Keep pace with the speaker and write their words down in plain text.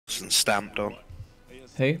and stamped on.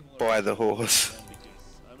 Who? By the horse.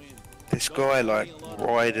 This guy like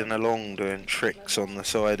riding along doing tricks on the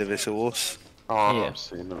side of his horse. Oh, Yeah. I've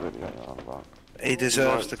seen the video on that. He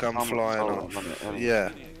deserves to come flying off.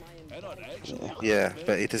 Yeah. Yeah,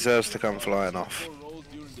 but he deserves to come flying off.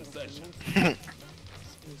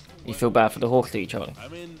 You feel bad for the horse, do you, Charlie?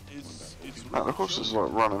 No, the horse is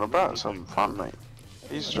like running about, it's having fun, mate.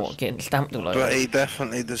 He's just... What, getting stamped all over? But he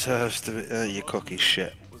definitely deserves to be, you cocky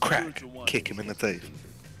shit. Crack! Kick him in the teeth.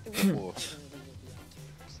 The horse.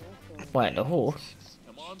 Wait, the horse?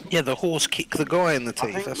 Yeah, the horse kicked the guy in the I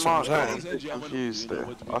teeth, think that's Mark what I'm got a saying. bit confused there.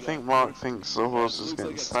 I think Mark thinks the horse is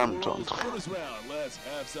getting stamped on.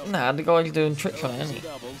 Nah, the guy's doing tricks on it, isn't he?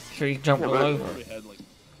 Sure, he jumped all over it.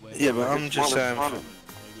 Yeah, but I'm just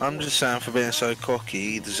saying for being so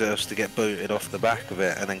cocky, he deserves to get booted off the back of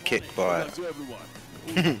it and then kicked by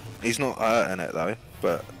it. He's not hurting it though,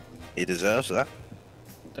 but he deserves that.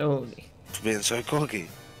 Oh, For being so cocky.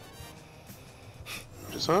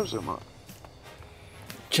 Deserves it, Mark.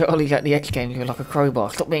 Charlie's at the X Games with like a crowbar.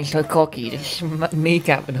 Stop being so cocky, just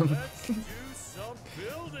kneecapping him.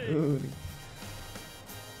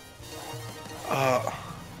 Oh,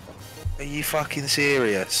 are you fucking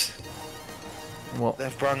serious? What?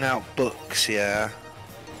 They've brung out books, yeah.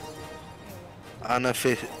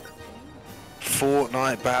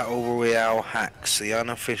 Fortnite Battle Royale hacks, the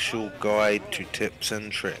unofficial guide to tips and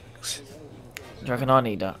tricks. Do you reckon I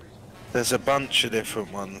need that? There's a bunch of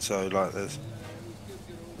different ones, so like there's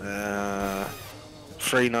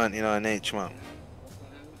 $3.99 each month.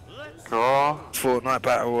 Cool. Fortnite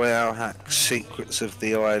Battle Royale hacks, Secrets of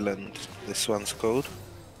the Island. This one's called.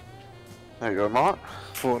 There you go, Mark.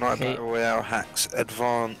 Fortnite Okay. Battle Royale hacks,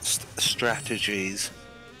 advanced strategies.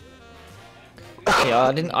 Yeah,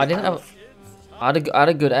 I didn't have. I had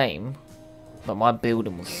a good aim, but my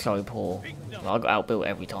building was so poor. I got outbuilt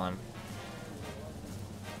every time.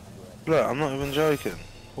 Look, I'm not even joking.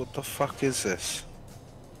 What the fuck is this?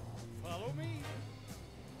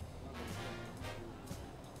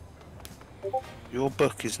 Your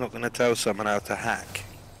book is not going to tell someone how to hack.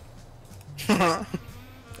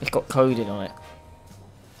 It's got coding on it.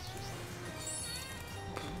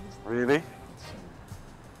 Really?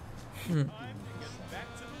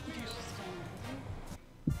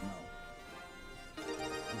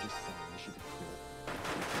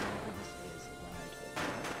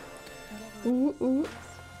 Ooh, ooh.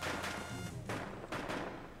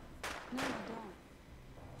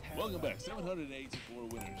 Welcome back, 784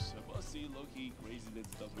 winners. Bossy, Loki, Crazy, that's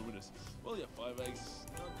tough for winners. Well, yeah, 5x,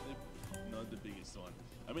 not the biggest one.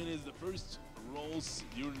 I mean, it's the first rolls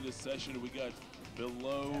during this session. We got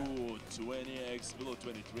below 20x, below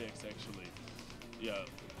 23x actually. Yeah,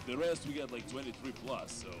 the rest we got like 23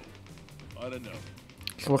 plus, so I don't know.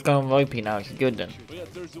 So what's going on with OP now? Is he good then? We got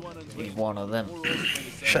 31 and He's one of them. 24 rolls,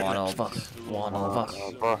 27. One of us. One of us.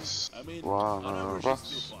 Bus. I mean, One on average, of it's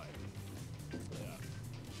still us.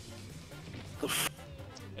 5. Yeah.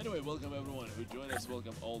 Anyway, welcome everyone who joined us.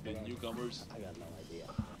 Welcome all the newcomers. I got no idea.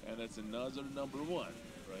 And that's another number one,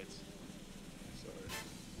 right? Sorry.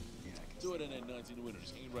 219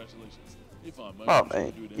 winners. Congratulations. If I'm Oh,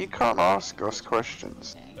 mate, you can't ask us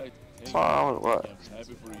questions. Right, That's not how it works. I'm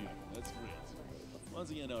happy for you. That's great. Once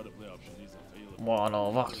again, now the play option is available. One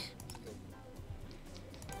of us.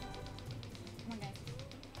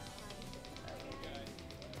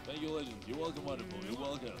 Thank you, legend. You're welcome, wonderful. You're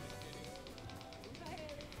welcome.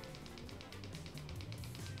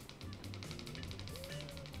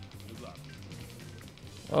 Good luck.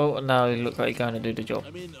 Oh, now he looks like he's going to do the job.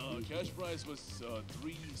 I mean, cash price was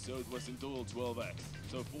 3, so it was in total 12x.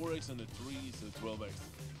 So 4x and a 3, so 12x.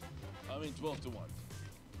 I mean, 12 to 1.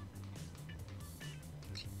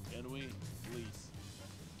 Can we, please?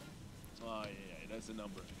 Oh, yeah, that's a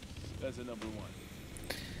number. That's a number 1.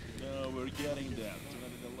 No, we're getting there.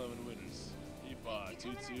 211 winners. IFA,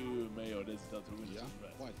 2-2, Mayo, that's the other winners.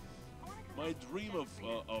 Right. My dream of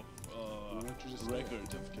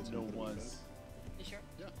record, no one's You sure?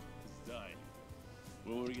 is dying.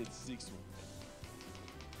 Well, we get 6 1.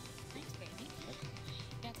 Thanks, baby.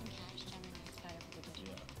 Got some cash, Gemini. Tied up with the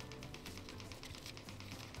Yeah.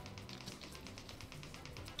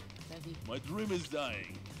 Love you. My dream is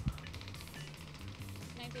dying.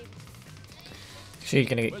 Night, baby. She's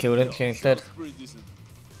going to get killed instantly instead. Pretty decent.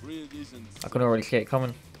 Pretty decent. I can already see it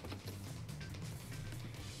coming.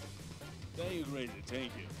 Thank you, Crazy.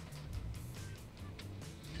 Thank you.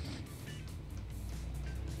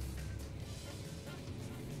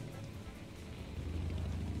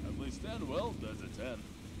 At least 10. Well, that's a 10.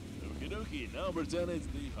 Okie dokie. Number 10 is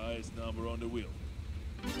the highest number on the wheel.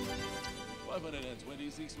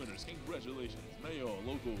 526 winners. Congratulations. Mayo,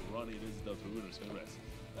 local, Ronnie, and Isabel for winners. Congrats.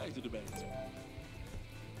 Back to the bank.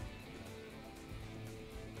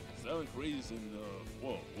 7 crazies in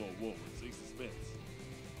whoa, 6 spins.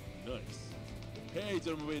 Nice. Hey,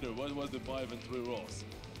 Terminator, what was the 5 and 3 rolls?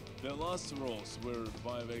 The last rolls were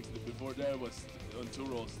 5x. Before that was on 2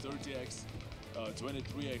 rolls, 30x,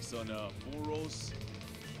 23x on 4 rolls,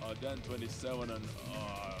 then 27 on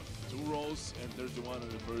 2 rolls, and 31 on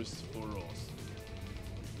the first 4 rolls.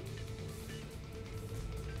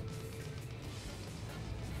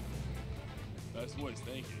 Nice voice,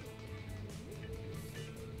 thank you.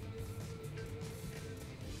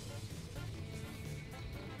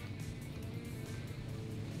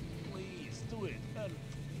 Please do it. And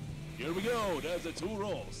here we go. That's the 2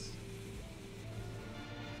 rolls.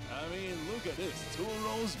 I mean, look at this. 2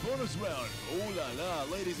 rolls bonus round. Oh la la.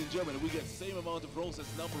 Ladies and gentlemen, we get the same amount of rolls as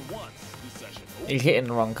number 1 this session. Oh. He's hitting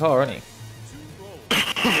the wrong car, isn't he? 2 rolls.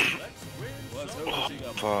 Let's hope to see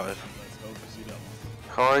that. Five. Let's hope to see that.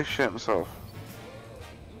 Kai shit himself.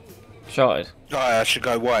 Shotted. Oh, I should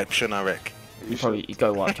go wipe, shouldn't I, Rick? You probably you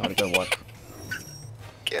go wipe, Charlie, go wipe.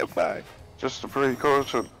 Get back. Just a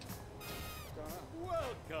precaution.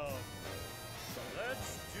 Welcome.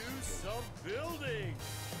 Let's do some building.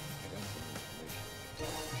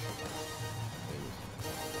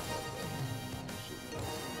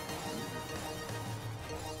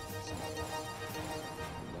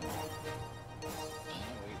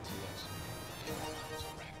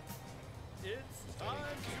 It's time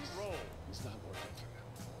to roll. It's not working for them.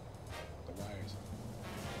 The wires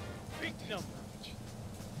are Big number.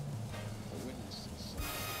 the witnesses in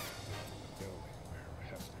the building where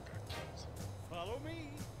Hefner got killed. Follow me.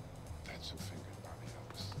 That's who fingered Bobby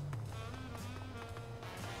Ellis.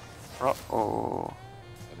 Uh-oh.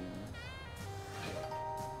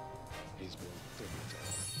 He's been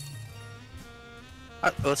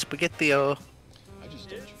thoroughly Oh, spaghetti. Oh. I just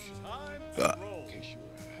thought you It's should, time Uh. to roll. in case you were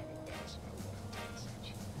having doubts about what I've done since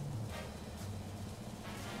you.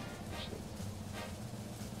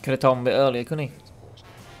 Could have told him a bit earlier, couldn't he?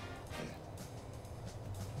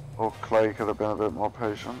 Or Clay could have been a bit more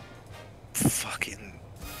patient. Fucking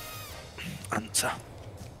answer.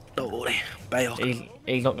 Lordy. Bail.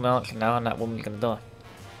 He's not gonna answer now, and that woman's gonna die.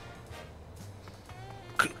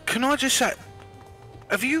 Can I just say,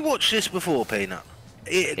 have you watched this before, Peanut?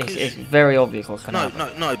 It's very obvious what's gonna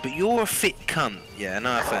happen. No, but you're a fit cunt, yeah,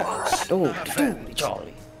 no offense. Oh, No offense. dude,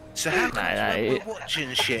 Charlie. So how come when it- we're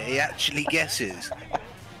watching shit, he actually guesses?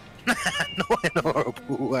 Not in a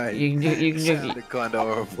horrible way. You can just Sounded kind of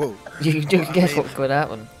horrible. you can just I guess mean- what's gonna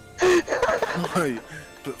happen. No,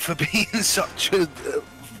 but for being such a,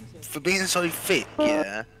 for being so fit,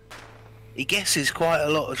 yeah, he guesses quite a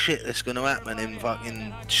lot of shit that's gonna happen in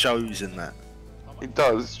fucking shows and that. He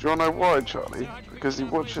does. Do you wanna know why, Charlie? Because he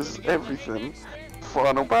watches everything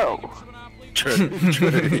Final Battle. True,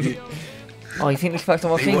 true. Oh, you think this first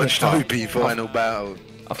time I've He seen this watched part? Opie Final Battle.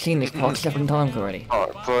 I've seen this part 7 times already.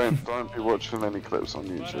 Alright, don't be watching any clips on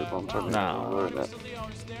YouTube, I'm telling you. No. I'll ruin it. Mr. Leo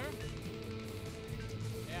is there.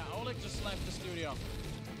 Yeah, Oleg just left the studio.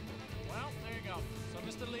 Well, there you go. So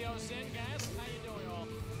Mr. Leo's in, guys. How you doing all?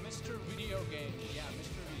 Mr. Video Game. Yeah,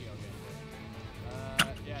 Mr. Video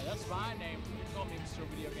Game. Yeah, that's my name. You can call me Mr.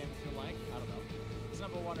 Video Game if you like. I don't know. It's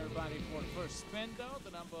number 1, everybody, for the first spin, though.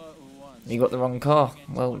 The number 1. You got the wrong car.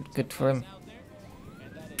 Well, good for him.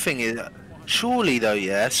 Thing is, surely though,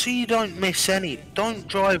 yeah. So you don't miss any. Don't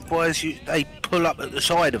drive by as they pull up at the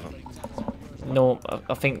side of them. No,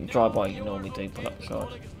 I think drive-by you normally do pull up the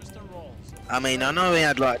side. I mean, I know he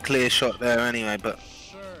had like a clear shot there anyway, but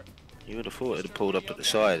you would have thought he'd have pulled up at the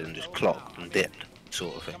side and just clocked and dipped,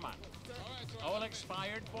 sort of thing. Come on. All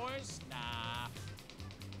expired, boys? Nah.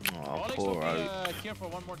 Oh, Alex poor will be Oak. here for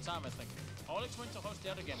one more time, I think. Alex went to host the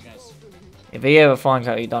other game, guys. If he ever finds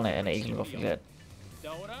out he done it, and he's gonna go off his head.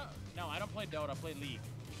 Dota? No, I don't play Dota. I play League.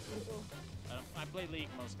 I play League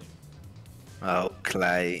mostly. Oh,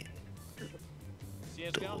 Clay.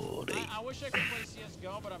 CS:GO? Dory. I wish I could play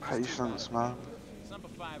CS:GO, but I'm just Patience, man. It's number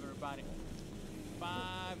 5, everybody. 5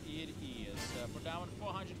 it is. For Darwin,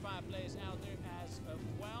 405 players out there as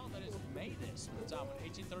well. That is made this for Darwin,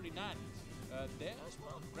 1839. There as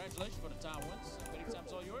well. Congratulations for the Taiwans. Many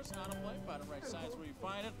times all yours. How to play. Bottom right side is where you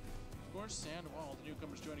find it. Of course, and all the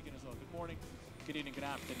newcomers joining in as well. Good morning, good evening, good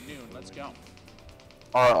afternoon. Let's go.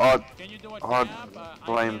 I'd Can you do it? I'd Gab?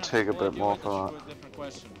 blame I Tig a can't. bit more Just for do that. a different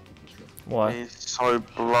question. Why? He's so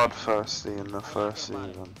bloodthirsty in the first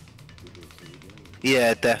season.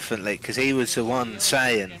 Yeah, definitely, because he was the one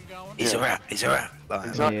saying, he's a Yeah. rat, he's a rat. Like,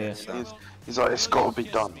 Exactly. Yeah. so- He's like, it's got to be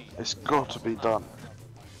done. It's got to be done.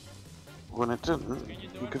 when it didn't, Can you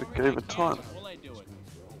do you it could for have me? gave I it can't. time. Will I do it?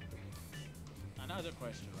 Another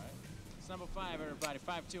question, right? It's number 5, everybody.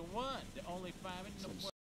 521. The only 5 in the